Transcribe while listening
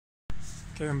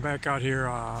Okay, I'm back out here.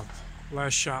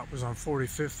 Last shot was on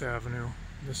 45th Avenue,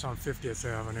 this on 50th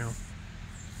Avenue.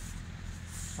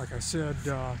 Like I said,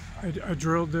 I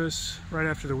drilled this right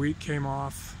after the wheat came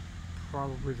off,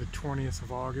 probably the 20th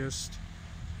of August,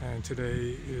 and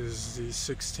today is the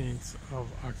 16th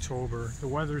of October. The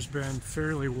weather's been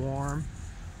fairly warm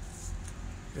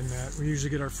in that we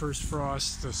usually get our first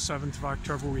frost the 7th of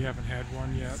October. We haven't had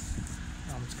one yet.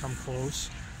 It's come close.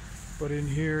 But in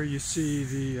here you see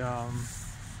the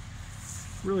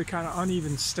really kind of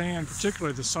uneven stand,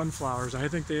 particularly the sunflowers. I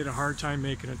think they had a hard time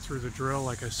making it through the drill,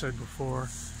 like I said before,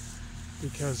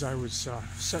 because I was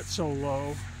set so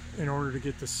low in order to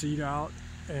get the seed out,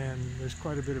 and there's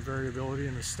quite a bit of variability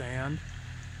in the stand.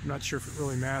 I'm not sure if it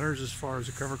really matters as far as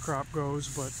the cover crop goes,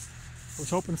 but I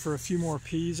was hoping for a few more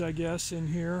peas, I guess, in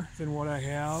here than what I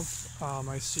have.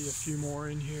 I see a few more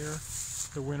in here,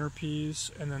 the winter peas,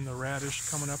 and then the radish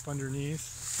coming up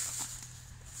underneath.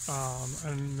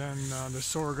 And then the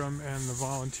sorghum and the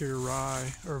volunteer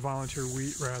rye, or volunteer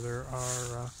wheat rather,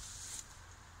 are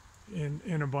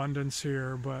in abundance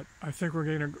here. But I think we're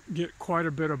going to get quite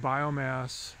a bit of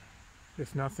biomass,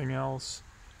 if nothing else,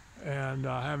 and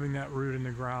having that root in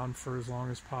the ground for as long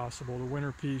as possible. The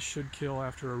winter peas should kill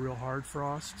after a real hard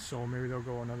frost, so maybe they'll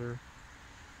go another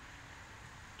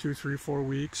 2, 3, 4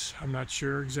 weeks. I'm not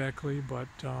sure exactly, but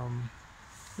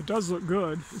it does look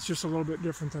good. It's just a little bit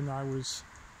different than I was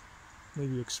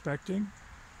maybe expecting,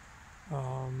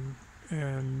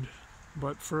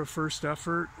 but for a first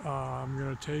effort, I'm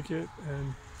going to take it,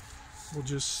 and we'll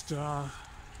just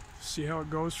see how it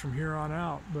goes from here on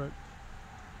out. But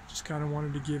just kind of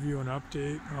wanted to give you an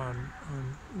update on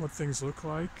what things look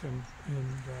like, and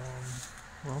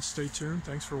well, stay tuned.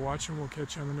 Thanks for watching. We'll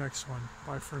catch you on the next one.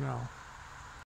 Bye for now.